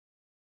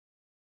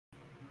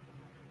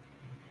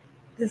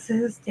This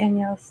is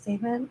Danielle's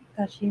statement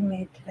that she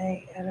made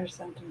today at her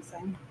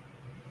sentencing.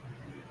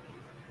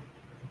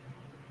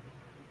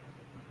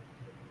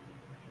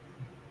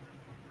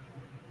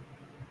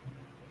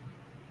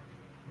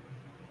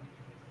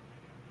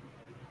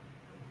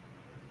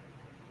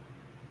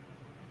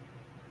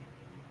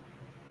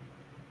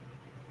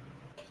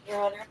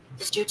 Your Honor,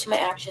 is due to my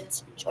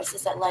actions and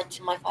choices that led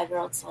to my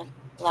 5-year-old son,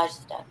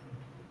 Elijah's death.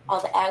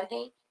 All the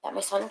agony that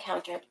my son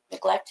encountered,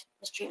 neglect,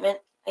 mistreatment,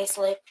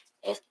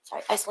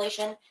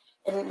 isolation,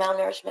 and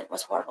malnourishment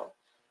was horrible.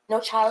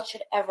 No child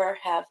should ever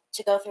have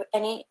to go through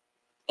any,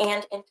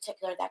 and in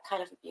particular, that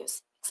kind of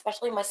abuse.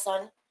 Especially my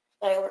son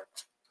that I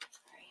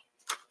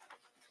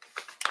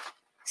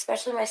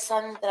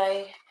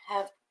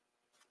have.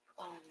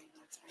 Oh my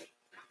God,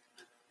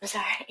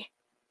 sorry.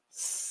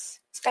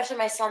 Especially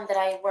my son that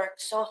I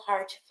worked so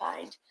hard to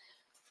find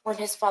when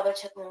his father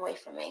took him away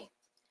from me.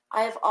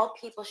 I, of all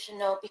people, should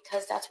know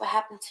because that's what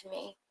happened to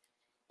me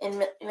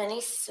in many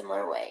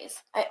similar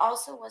ways. I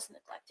also was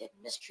neglected,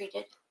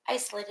 mistreated,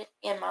 isolated,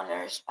 and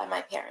malnourished by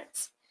my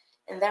parents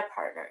and their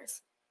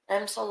partners, and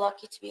I'm so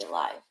lucky to be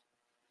alive.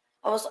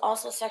 I was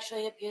also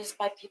sexually abused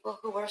by people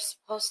who were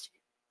supposed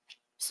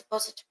to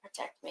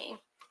protect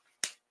me.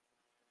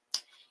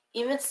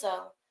 Even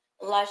so,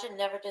 Elijah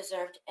never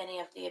deserved any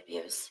of the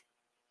abuse.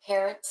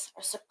 Parents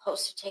are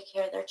supposed to take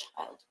care of their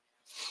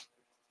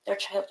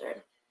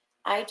children.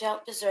 I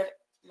don't deserve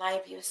my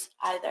abuse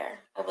either.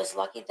 I was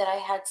lucky that I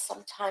had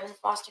some time in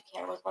foster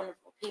care with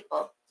wonderful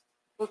people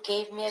who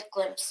gave me a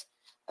glimpse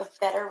of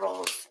better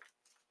role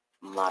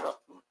modeling.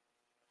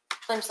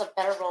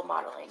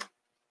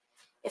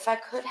 If I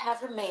could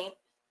have remained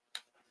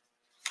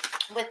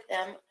with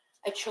them,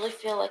 I truly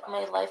feel like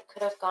my life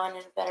could have gone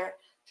in a better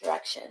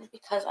direction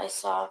because I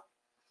saw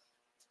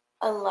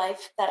a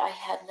life that I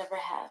had never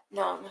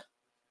known.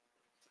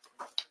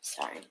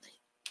 Sorry.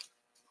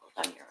 Hold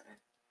on, Your Honor.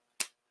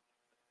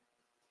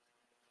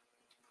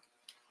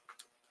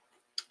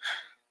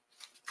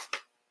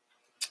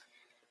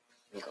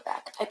 Let me go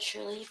back. I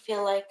truly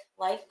feel like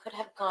life could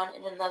have gone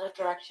in another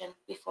direction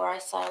before I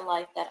saw a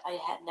life that I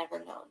had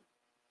never known.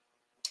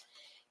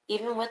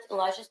 Even with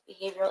Elijah's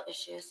behavioral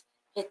issues,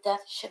 his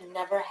death should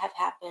never have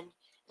happened,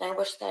 and I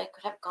wish that I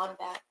could have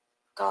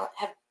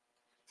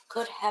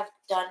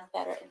done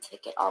better and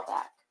take it all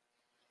back.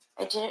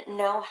 I didn't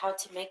know how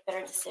to make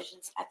better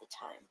decisions at the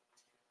time.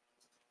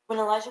 When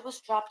Elijah was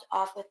dropped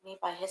off with me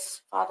by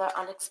his father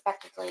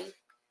unexpectedly,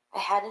 I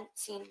hadn't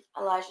seen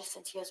Elijah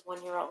since he was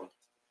 1 year old.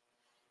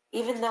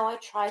 Even though I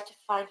tried to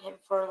find him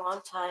for a long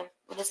time,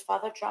 when his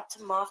father dropped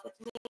him off with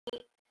me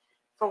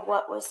for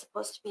what was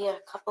supposed to be a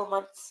couple of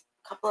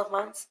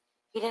months,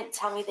 he didn't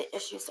tell me the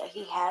issues that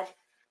he had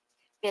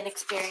been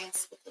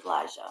experienced with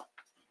Elijah.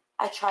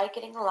 I tried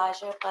getting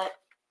Elijah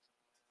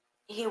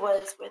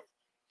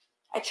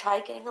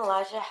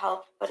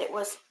help, but it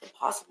was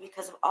impossible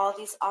because of all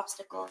these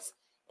obstacles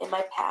in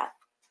my path.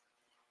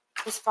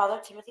 His father,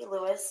 Timothy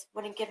Lewis,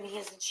 wouldn't give me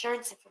his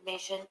insurance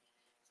information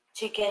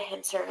to get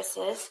him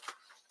services.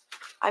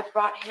 I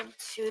brought him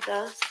to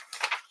the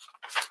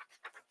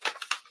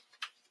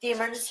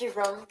emergency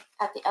room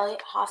at the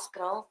Elliott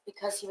Hospital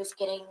because he was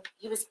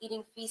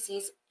eating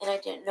feces and I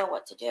didn't know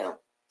what to do.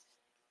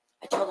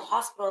 I told the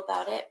hospital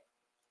about it.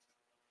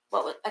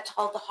 I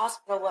told the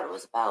hospital what it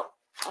was about.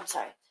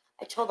 I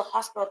told the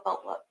hospital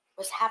about what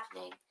was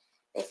happening.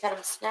 They fed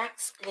him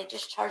snacks and they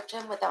discharged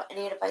him without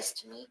any advice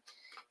to me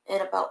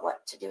and about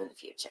what to do in the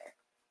future.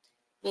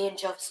 Me and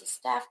Joseph's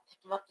staff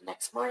picked him up the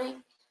next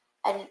morning.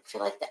 I didn't feel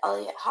like the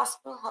Elliott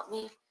Hospital helped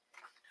me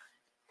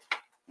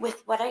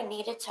with what I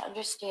needed to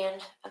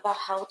understand about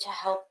how to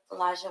help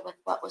Elijah with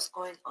what was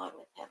going on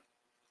with him.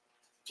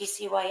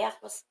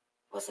 DCYF was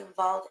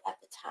involved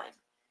at the time.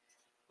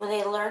 When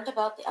they learned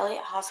about the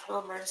Elliott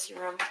Hospital emergency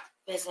room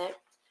visit,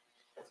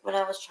 when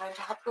I was trying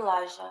to help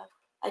Elijah,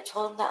 I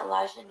told them that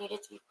Elijah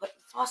needed to be put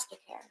in foster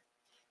care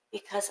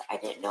because I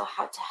didn't know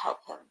how to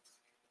help him.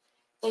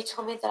 They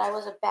told me that I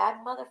was a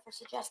bad mother for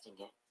suggesting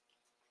it.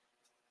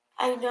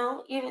 I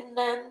know even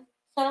then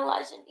that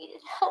Elijah needed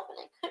help and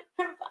I couldn't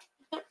provide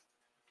him.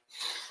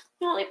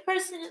 The only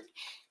person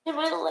in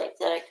my life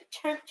that I could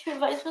turn to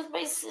advice was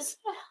my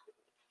sister.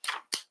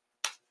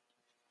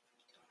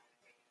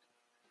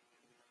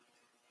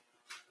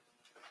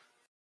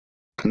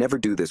 Never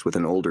do this with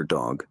an older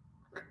dog.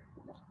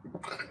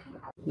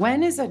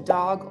 When is a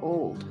dog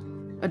old?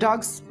 A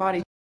dog's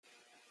body.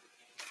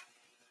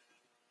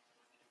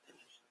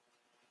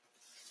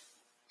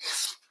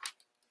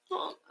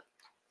 Oh.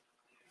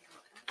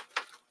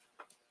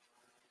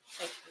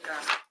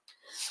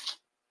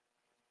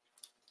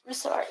 I'm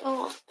sorry.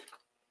 Oh.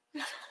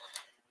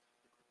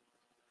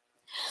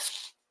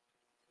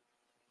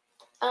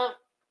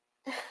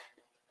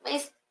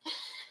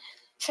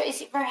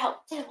 Tracy for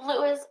help. Tim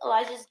Lewis,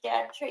 Elijah's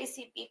dad,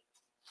 Tracy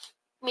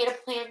made a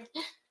plan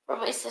for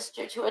my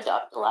sister to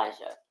adopt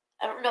Elijah.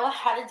 I don't know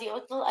how to deal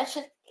with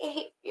Elijah's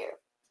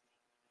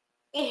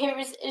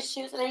behavior's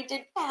issues, and I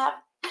didn't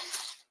have.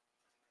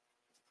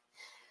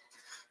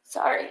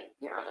 Sorry,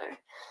 Your Honor.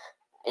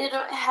 I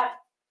didn't have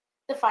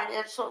the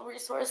financial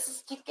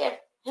resources to give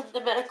him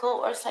the medical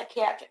or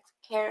psychiatric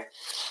care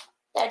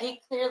that he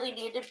clearly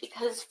needed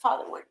because his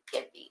father wouldn't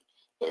give me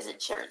his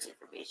insurance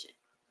information.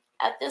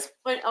 At this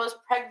point, I was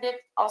pregnant,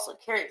 also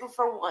caring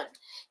for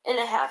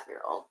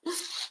 1.5-year-old.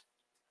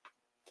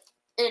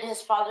 And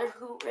his father,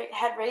 who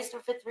had raised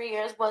him for 3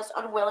 years, was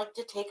unwilling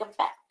to take him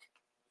back.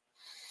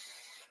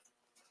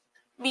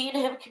 Me and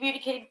him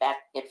communicating back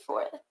and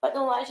forth, but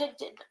Elijah's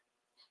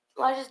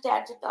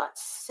dad did not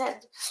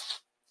send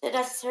the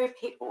necessary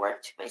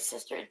paperwork to my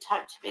sister in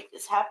time to make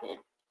this happen.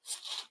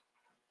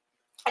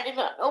 I did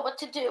not know what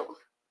to do.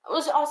 I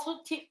was also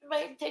deep in my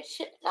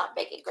addiction and not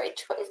making great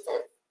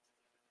choices.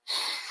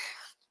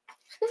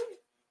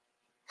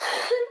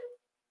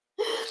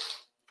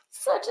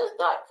 Such as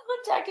not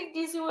contacting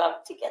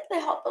DCUF to get the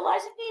help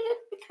Elijah needed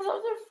because I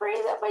was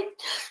afraid that my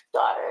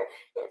daughter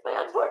and my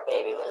unborn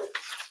baby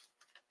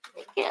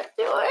I can't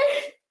do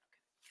it.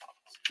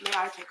 May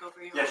I take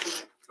over your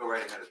Yes, go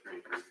right ahead,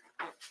 Attorney Cruz.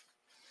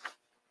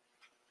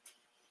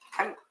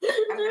 I'm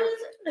going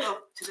to go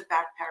to the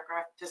back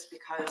paragraph just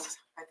because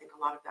I think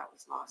a lot of that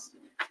was lost.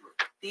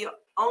 The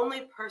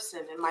only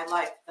person in my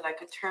life that I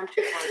could turn to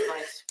for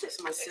advice was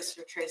my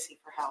sister Tracy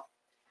for help.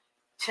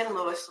 Tim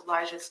Lewis,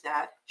 Elijah's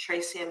dad,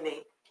 Tracy and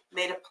me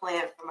made a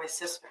plan for my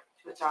sister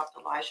to adopt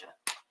Elijah.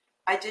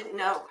 I didn't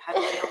know how to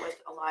deal with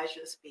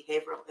Elijah's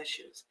behavioral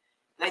issues,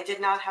 and I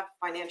did not have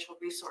financial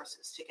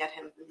resources to get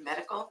him the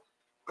medical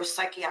or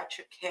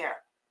psychiatric care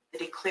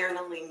that he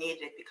clearly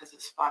needed because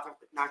his father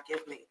would not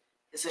give me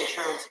his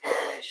insurance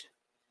information.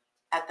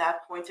 At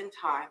that point in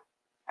time,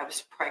 I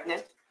was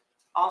pregnant,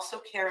 also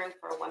caring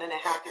for a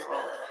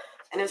 1.5-year-old,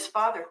 and his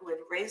father, who had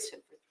raised him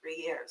for 3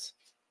 years,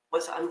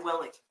 was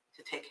unwilling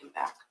to take him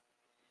back.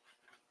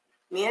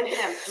 Me and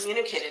him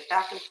communicated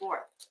back and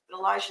forth, but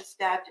Elijah's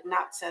dad did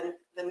not send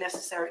the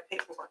necessary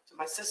paperwork to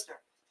my sister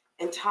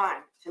in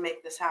time to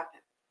make this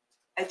happen.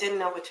 I didn't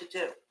know what to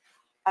do.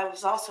 I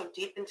was also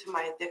deep into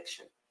my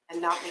addiction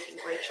and not making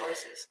great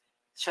choices,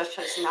 such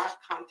as not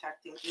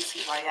contacting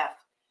DCYF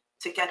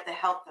to get the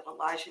help that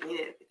Elijah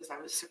needed because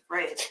I was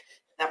afraid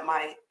that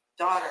my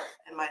daughter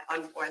and my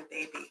unborn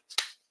baby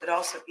would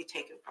also be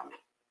taken from me.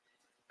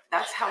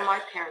 That's how my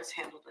parents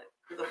handled it,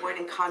 with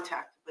avoiding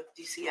contact with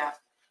DCF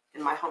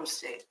in my home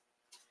state.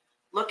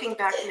 Looking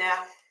back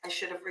now, I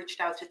should have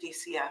reached out to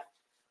DCF,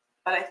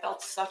 but I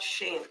felt such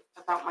shame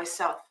about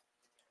myself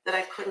that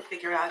I couldn't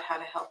figure out how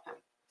to help him.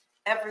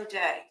 Every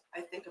day,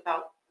 I think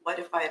about what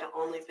if I had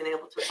only been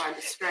able to find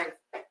the strength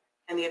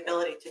and the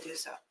ability to do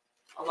so.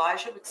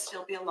 Elijah would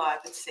still be alive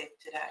and safe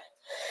today.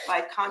 If I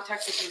had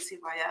contacted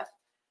DCYF,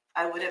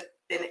 I would have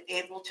been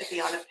able to be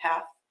on a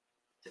path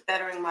to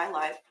bettering my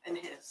life and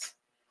his,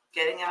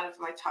 getting out of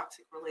my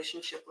toxic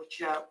relationship with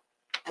Joe,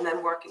 and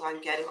then working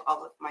on getting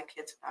all of my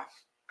kids back,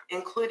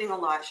 including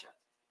Elijah,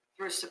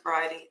 through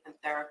sobriety and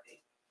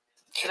therapy.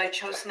 But I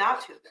chose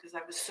not to because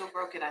I was so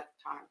broken at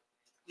the time,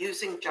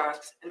 using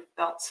drugs, and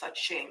felt such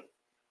shame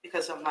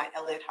because of my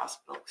Elliott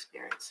Hospital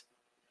experience.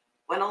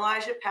 When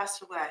Elijah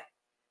passed away,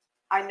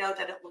 I know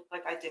that it looked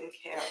like I didn't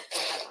care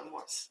or had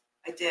remorse.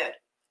 I did,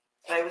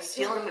 but I was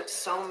dealing with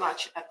so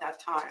much at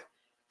that time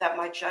that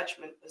my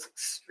judgment was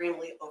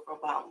extremely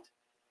overwhelmed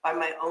by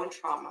my own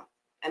trauma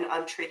and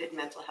untreated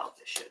mental health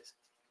issues.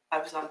 I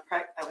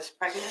was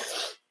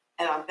pregnant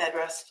and on bed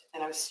rest,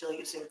 and I was still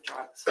using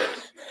drugs.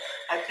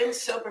 I've been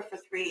sober for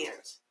 3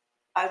 years.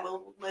 I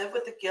will live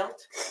with the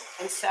guilt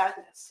and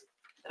sadness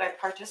that I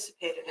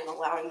participated in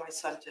allowing my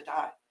son to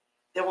die.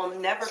 There will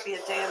never be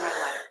a day in my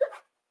life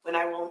when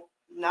I will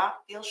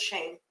not feel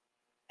shame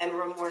and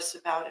remorse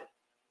about it.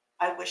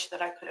 I wish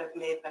that I could have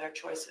made better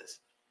choices.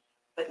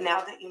 But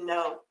now that you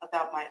know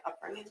about my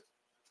upbringing,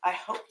 I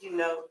hope you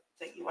know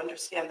that you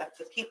understand that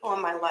the people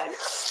in my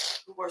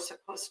life who were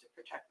supposed to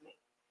protect me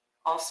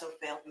also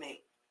failed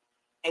me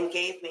and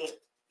gave me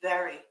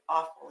very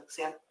awful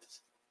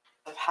examples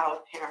of how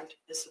a parent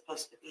is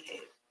supposed to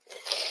behave.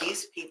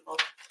 These people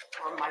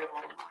were my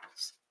role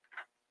models.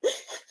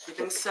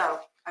 Even so,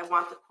 I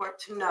want the court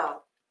to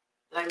know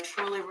that I'm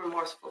truly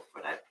remorseful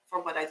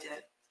for what I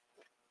did.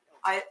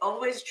 I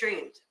always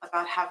dreamed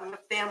about having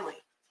a family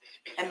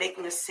and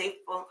making a safe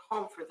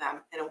home for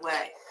them in a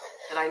way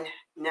that I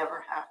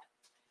never had.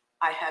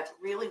 I had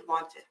really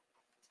wanted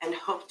and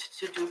hoped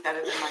to do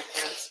better than my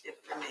parents did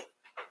for me.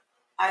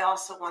 I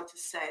also want to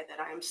say that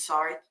I am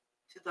sorry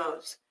to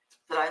those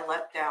that I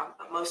let down,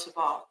 but most of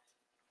all,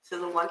 to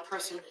the one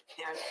person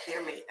who can't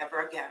hear me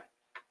ever again.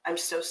 I'm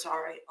so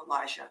sorry,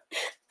 Elijah,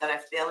 that I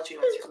failed you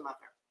as your mother.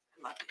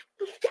 I love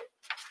you.